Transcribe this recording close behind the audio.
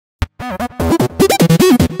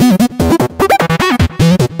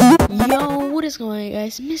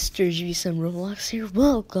guys, Mr. GSM Roblox here.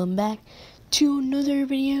 Welcome back to another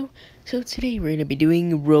video. So today we're going to be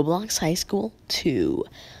doing Roblox High School 2.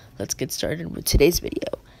 Let's get started with today's video.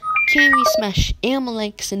 Can we smash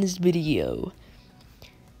Amaleks in this video?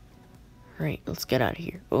 Alright, let's get out of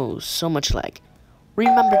here. Oh, so much lag.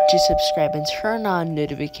 Remember to subscribe and turn on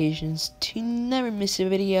notifications to never miss a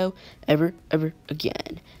video ever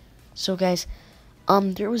again. So guys,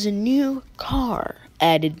 there was a new car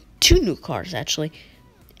added. Two new cars actually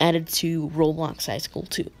added to Roblox High School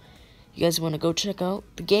 2. You guys want to go check out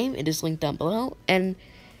the game? It is linked down below, and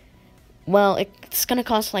well, it's gonna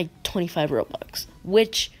cost like 25 Robux,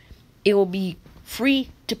 which it will be free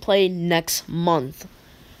to play next month.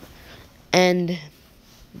 And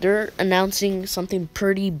they're announcing something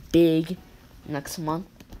pretty big next month,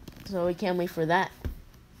 so we can't wait for that.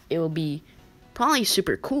 It will be probably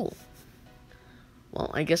super cool. Well,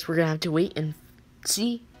 I guess we're gonna have to wait and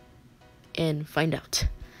see and find out.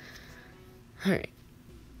 Alright.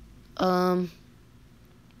 Oh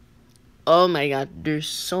my god, there's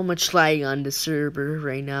so much lag on the server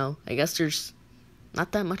right now. I guess there's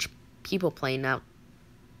not that much people playing out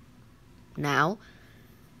now.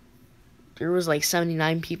 There was like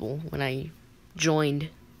 79 people when I joined.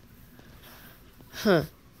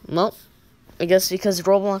 Well, I guess because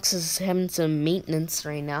Roblox is having some maintenance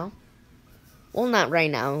right now. Well, not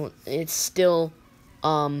right now. It's still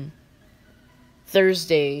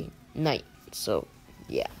Thursday night, so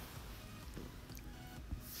yeah.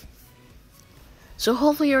 So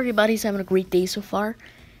hopefully everybody's having a great day so far.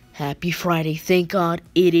 Happy Friday. Thank God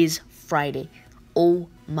it is Friday. Oh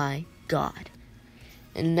my god.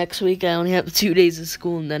 And next week I only have 2 days of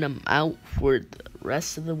school, and then I'm out for the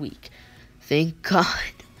rest of the week. Thank God.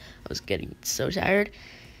 I was getting so tired.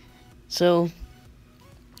 So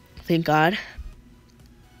thank God.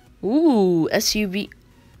 Ooh, SUV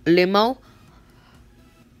limo.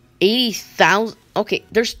 80,000. Okay,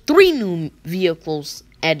 there's 3 new vehicles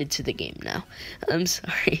added to the game now. I'm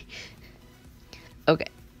sorry. Okay.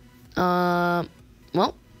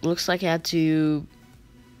 Well, looks like I had to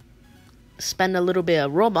spend a little bit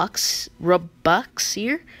of Robux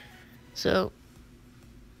here. So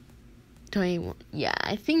 21. Yeah,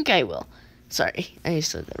 I think I will. Sorry, I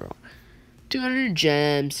said that wrong. 200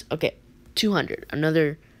 gems. Okay, 200.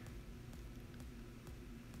 Another.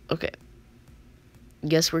 Okay.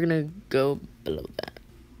 Guess we're gonna go below that.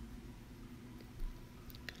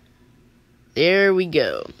 There we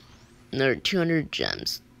go. Another 200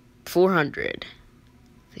 gems. 400.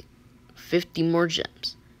 50 more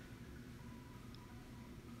gems.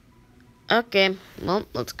 Okay, well,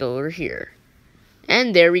 let's go over here.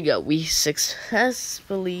 And there we go. We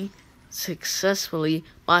successfully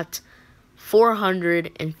bought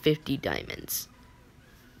 450 diamonds.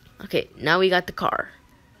 Okay, now we got the car.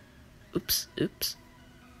 Oops.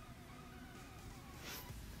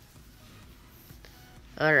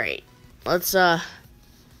 Alright, let's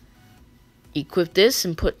equip this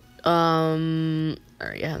and put alright,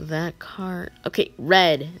 yeah, that car. Okay,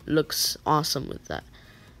 red looks awesome with that.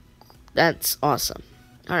 That's awesome.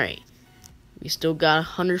 Alright, we still got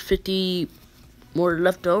 150 more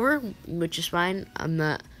left over, which is fine. I'm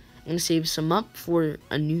gonna save some up for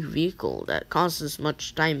a new vehicle that costs as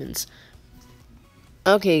much diamonds.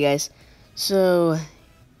 Okay guys, so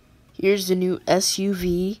here's the new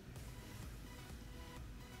SUV.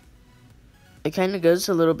 It kind of goes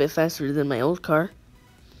a little bit faster than my old car.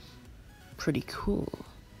 Pretty cool.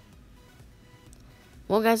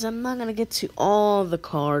 Well guys, I'm not gonna get to all the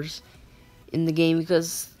cars in the game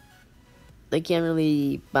because they can't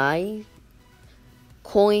really buy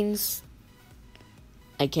coins.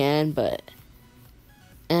 I can, but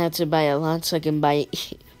I have to buy a lot so I can buy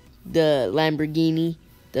the Lamborghini,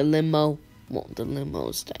 the limo. Well, the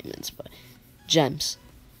limo's diamonds, but gems.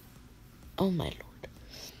 Oh my lord.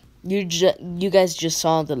 You guys just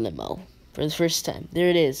saw the limo for the first time. There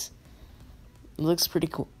it is. It looks pretty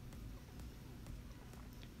cool.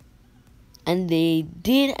 And they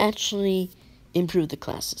did actually improve the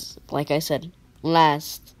classes. Like I said a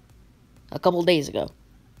couple days ago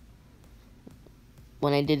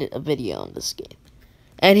when I did a video on this game.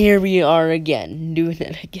 And here we are again, doing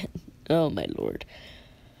it again. Oh my lord.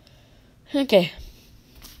 Okay.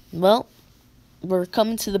 Well, we're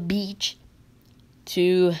coming to the beach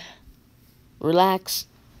to relax.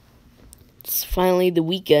 It's finally the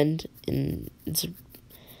weekend, and it's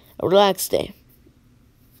a relaxed day.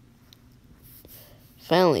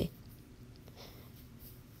 Finally.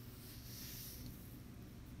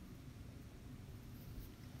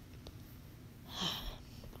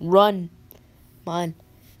 Run. Come on.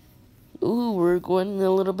 Ooh, we're going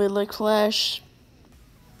a little bit like Flash.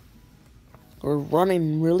 We're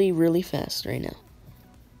running really, really fast right now.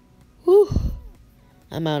 Whew.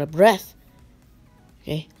 I'm out of breath.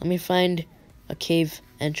 Okay, let me find a cave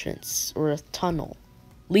entrance or a tunnel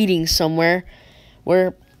leading somewhere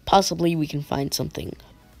where possibly we can find something.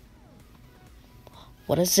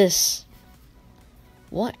 What is this?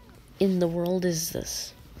 What in the world is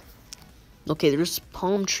this? Okay, there's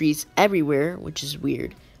palm trees everywhere, which is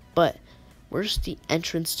weird. But where's the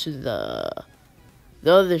entrance to the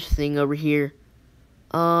other thing over here?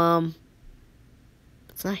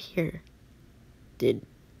 It's not here. Did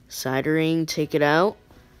Sidering take it out?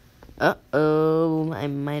 Uh-oh, I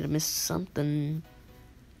might have missed something.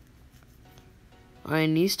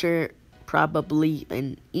 Probably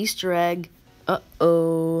an Easter egg.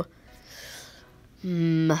 Uh-oh.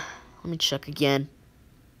 Let me check again.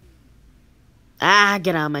 Ah,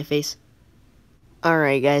 get out of my face.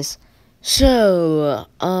 Alright, guys. So,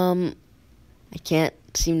 I can't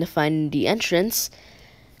seem to find the entrance.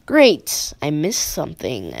 Great, I missed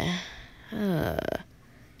something.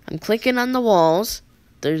 I'm clicking on the walls.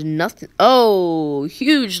 There's nothing. Oh,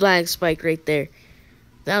 huge lag spike right there.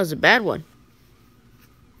 That was a bad one.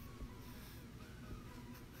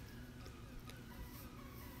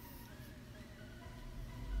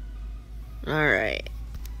 Alright.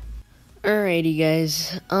 Alrighty,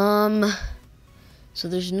 guys. So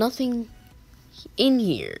there's nothing in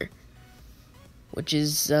here, which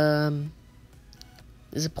is,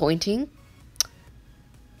 disappointing.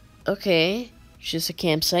 Okay, it's just a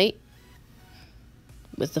campsite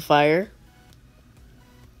with the fire,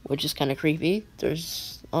 which is kind of creepy.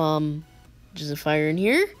 There's, just a fire in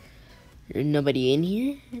here. There's nobody in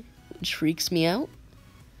here, which freaks me out.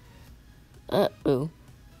 Uh-oh.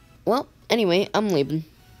 Well, anyway, I'm leaving.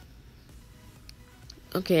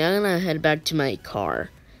 Okay, I'm gonna head back to my car.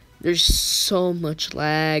 There's so much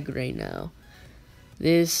lag right now.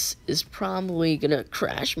 This is probably gonna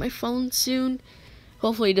crash my phone soon.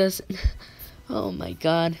 Hopefully it doesn't. Oh my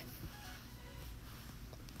god.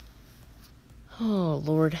 Oh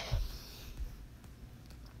Lord.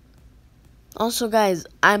 Also guys,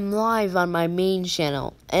 I'm live on my main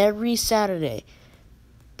channel every Saturday.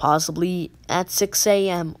 Possibly at 6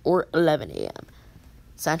 a.m. or 11 a.m.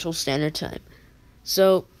 Central Standard Time.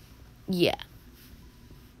 So, yeah.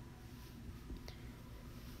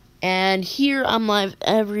 And here I'm live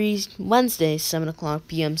every Wednesday, 7 o'clock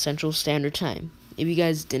p.m. Central Standard Time. If you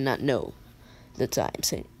guys did not know the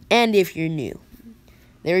times. And if you're new.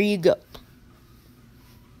 There you go.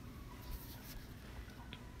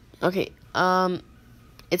 Okay,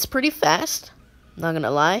 it's pretty fast. Not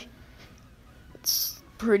gonna lie. It's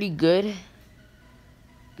pretty good.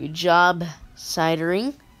 Good job,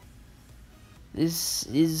 Sidering. This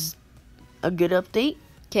is a good update.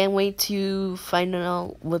 Can't wait to find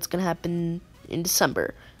out what's gonna happen in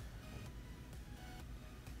December.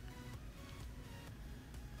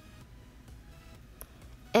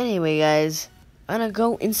 Anyway, guys, I'm gonna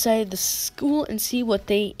go inside the school and see what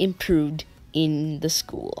they improved in the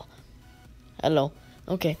school. Hello.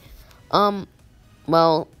 Okay.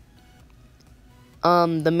 Well,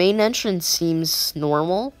 the main entrance seems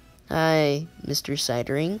normal. Hi, Mr.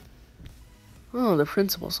 Sidering. Oh, the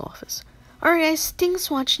principal's office. Alright guys, thanks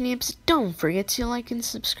for watching the episode. Don't forget to like and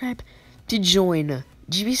subscribe to join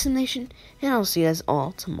GB Simulation, and I'll see you guys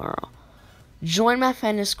all tomorrow. Join my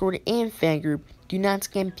fan Discord and fan group. Do not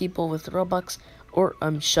scam people with Roblox, or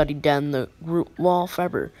I'm shutting down the group wall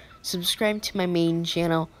forever. Subscribe to my main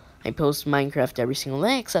channel. I post Minecraft every single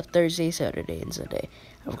day except Thursday, Saturday, and Sunday.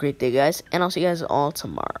 Have a great day, guys, and I'll see you guys all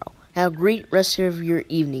tomorrow. Have a great rest of your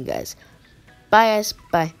evening, guys. Bye, guys.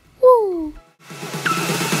 Bye.